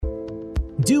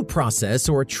Due Process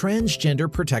or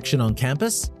Transgender Protection on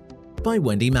Campus? By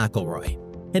Wendy McElroy.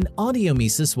 An audio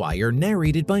Mises Wire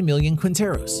narrated by Millian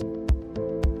Quinteros.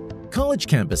 College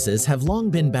campuses have long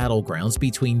been battlegrounds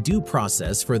between due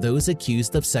process for those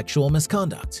accused of sexual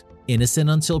misconduct,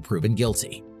 innocent until proven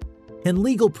guilty, and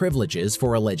legal privileges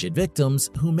for alleged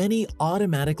victims who many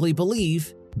automatically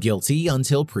believe guilty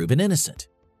until proven innocent.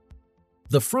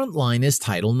 The front line is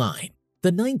Title IX, the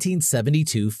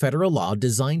 1972 federal law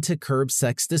designed to curb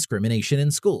sex discrimination in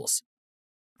schools.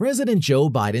 President Joe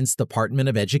Biden's Department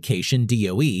of Education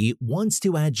 (DOE) wants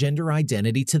to add gender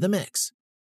identity to the mix.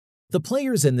 The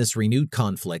players in this renewed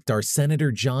conflict are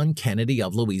Senator John Kennedy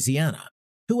of Louisiana,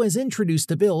 who has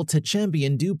introduced a bill to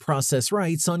champion due process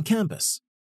rights on campus,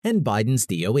 and Biden's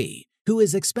DOE, who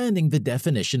is expanding the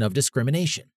definition of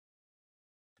discrimination.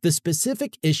 The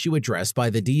specific issue addressed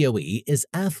by the DOE is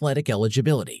athletic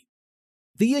eligibility.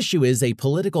 The issue is a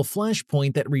political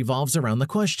flashpoint that revolves around the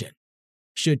question: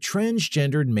 should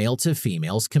transgendered male to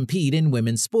females compete in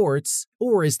women's sports,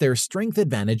 or is their strength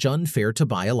advantage unfair to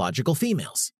biological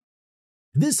females?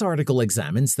 This article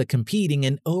examines the competing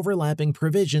and overlapping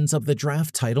provisions of the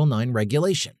draft Title IX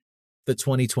regulation, the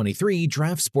 2023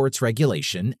 Draft Sports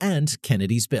Regulation, and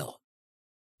Kennedy's bill.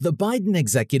 The Biden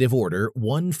Executive Order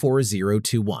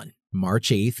 14021,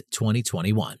 March 8,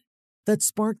 2021, that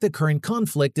sparked the current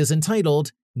conflict is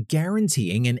entitled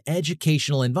Guaranteeing an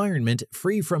Educational Environment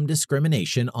Free from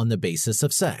Discrimination on the Basis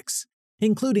of Sex,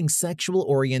 including sexual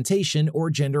orientation or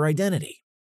gender identity.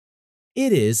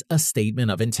 It is a statement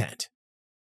of intent.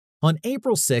 On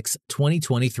April 6,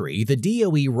 2023, the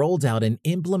DOE rolled out an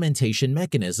implementation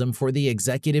mechanism for the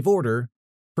executive order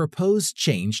proposed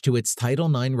change to its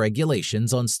Title IX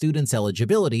regulations on students'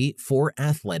 eligibility for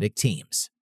athletic teams.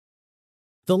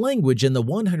 The language in the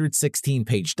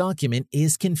 116-page document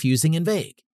is confusing and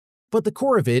vague, but the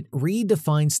core of it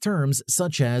redefines terms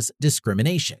such as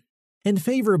discrimination and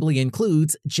favorably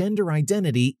includes gender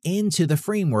identity into the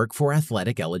framework for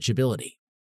athletic eligibility.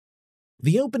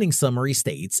 The opening summary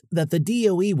states that the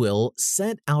DOE will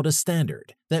set out a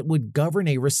standard that would govern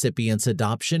a recipient's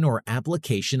adoption or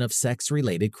application of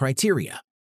sex-related criteria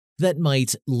that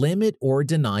might limit or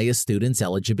deny a student's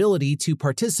eligibility to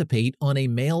participate on a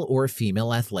male or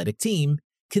female athletic team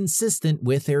consistent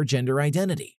with their gender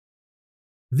identity.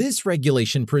 This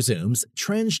regulation presumes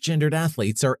transgendered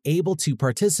athletes are able to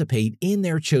participate in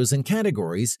their chosen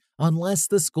categories unless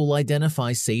the school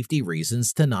identifies safety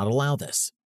reasons to not allow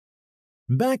this.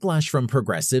 Backlash from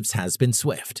progressives has been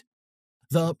swift.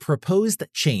 The proposed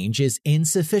change is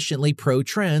insufficiently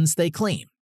pro-trans, they claim.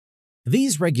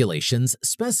 These regulations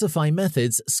specify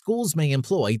methods schools may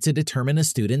employ to determine a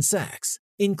student's sex,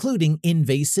 including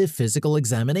invasive physical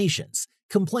examinations,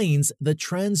 complains the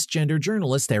transgender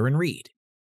journalist Erin Reed.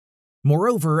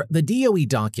 Moreover, the DOE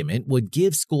document would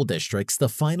give school districts the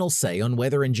final say on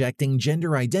whether injecting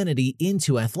gender identity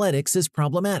into athletics is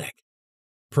problematic.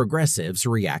 Progressives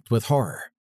react with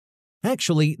horror.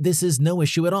 Actually, this is no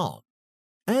issue at all.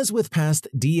 As with past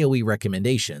DOE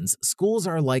recommendations, schools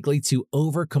are likely to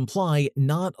over-comply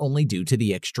not only due to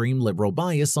the extreme liberal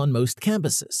bias on most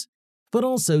campuses, but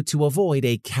also to avoid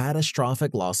a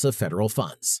catastrophic loss of federal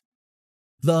funds.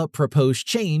 The proposed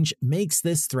change makes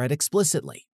this threat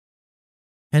explicitly.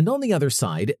 And on the other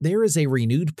side, there is a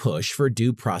renewed push for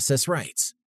due process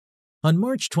rights. On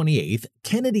March 28,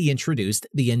 Kennedy introduced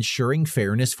the Ensuring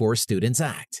Fairness for Students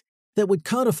Act that would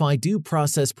codify due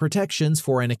process protections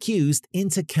for an accused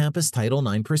into campus Title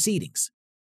IX proceedings.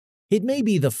 It may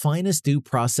be the finest due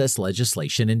process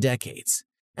legislation in decades,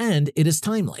 and it is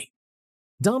timely.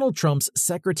 Donald Trump's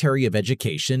Secretary of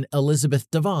Education,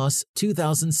 Elizabeth DeVos,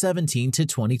 2017 to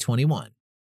 2021,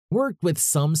 worked with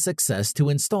some success to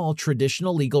install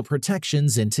traditional legal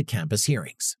protections into campus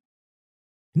hearings.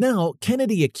 Now,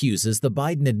 Kennedy accuses the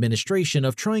Biden administration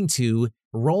of trying to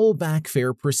roll back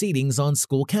fair proceedings on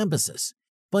school campuses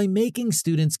by making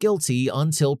students guilty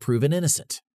until proven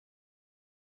innocent.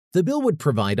 The bill would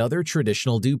provide other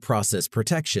traditional due process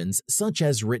protections such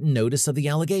as written notice of the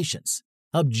allegations,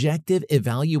 objective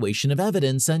evaluation of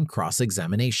evidence, and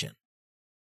cross-examination.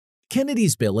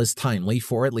 Kennedy's bill is timely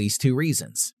for at least two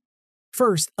reasons.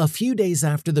 First, a few days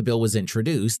after the bill was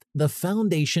introduced, the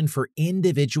Foundation for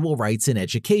Individual Rights in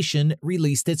Education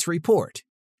released its report,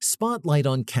 Spotlight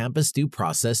on Campus Due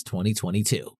Process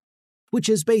 2022, which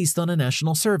is based on a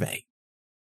national survey.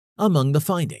 Among the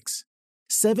findings,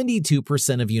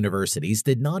 72% of universities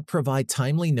did not provide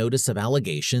timely notice of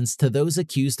allegations to those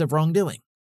accused of wrongdoing.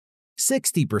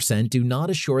 60% do not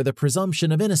assure the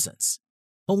presumption of innocence.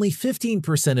 Only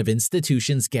 15% of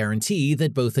institutions guarantee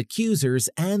that both accusers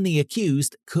and the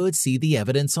accused could see the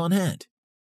evidence on hand.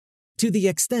 To the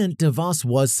extent DeVos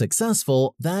was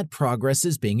successful, that progress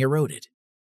is being eroded.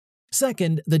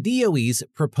 Second, the DOE's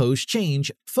proposed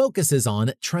change focuses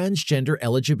on transgender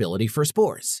eligibility for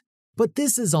sports, but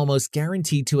this is almost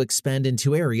guaranteed to expand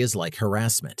into areas like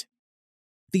harassment.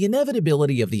 The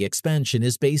inevitability of the expansion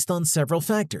is based on several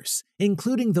factors,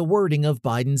 including the wording of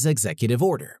Biden's executive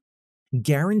order,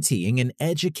 guaranteeing an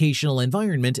educational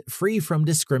environment free from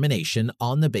discrimination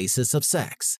on the basis of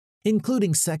sex,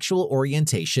 including sexual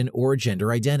orientation or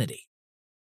gender identity.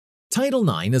 Title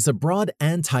IX is a broad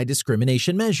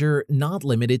anti-discrimination measure not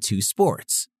limited to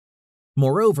sports.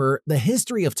 Moreover, the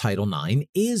history of Title IX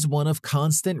is one of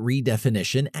constant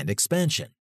redefinition and expansion.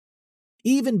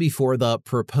 Even before the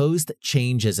proposed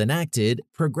change is enacted,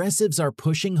 progressives are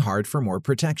pushing hard for more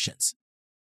protections.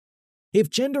 If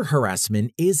gender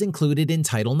harassment is included in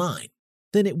Title IX,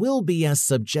 then it will be as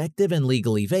subjective and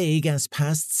legally vague as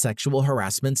past sexual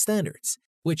harassment standards,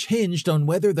 which hinged on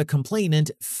whether the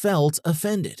complainant felt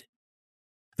offended.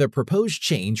 The proposed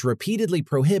change repeatedly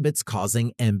prohibits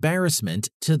causing embarrassment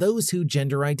to those who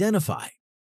gender identify,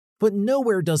 but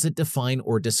nowhere does it define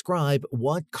or describe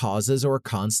what causes or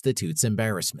constitutes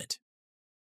embarrassment.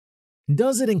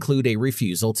 Does it include a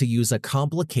refusal to use a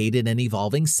complicated and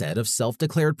evolving set of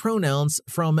self-declared pronouns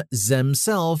from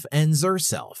themself and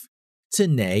zerself to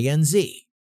they and z?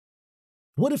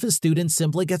 What if a student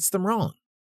simply gets them wrong?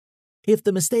 If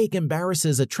the mistake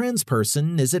embarrasses a trans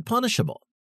person, is it punishable?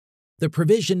 The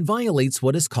provision violates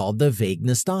what is called the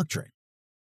vagueness doctrine.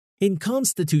 In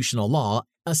constitutional law,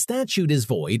 a statute is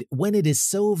void when it is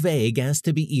so vague as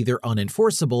to be either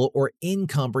unenforceable or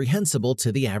incomprehensible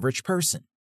to the average person.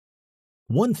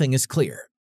 One thing is clear: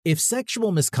 if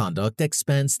sexual misconduct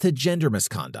expands to gender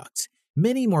misconduct,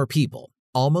 many more people,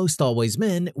 almost always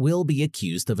men, will be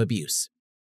accused of abuse.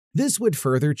 This would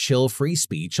further chill free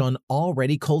speech on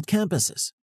already cold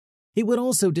campuses. It would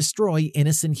also destroy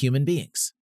innocent human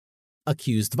beings.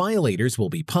 Accused violators will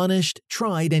be punished,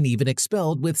 tried, and even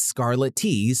expelled with scarlet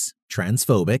T's,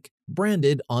 transphobic,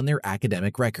 branded on their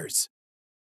academic records.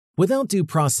 Without due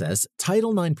process,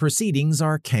 Title IX proceedings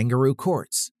are kangaroo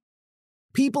courts.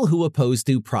 People who oppose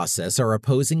due process are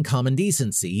opposing common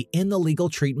decency in the legal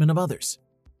treatment of others.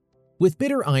 With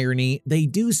bitter irony, they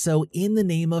do so in the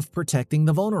name of protecting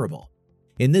the vulnerable,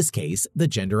 in this case, the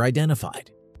gender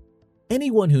identified.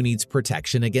 Anyone who needs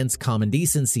protection against common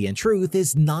decency and truth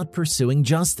is not pursuing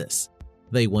justice.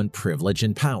 They want privilege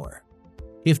and power.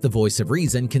 If the voice of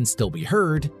reason can still be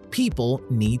heard, people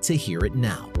need to hear it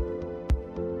now.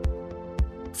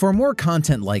 For more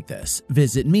content like this,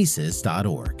 visit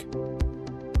Mises.org.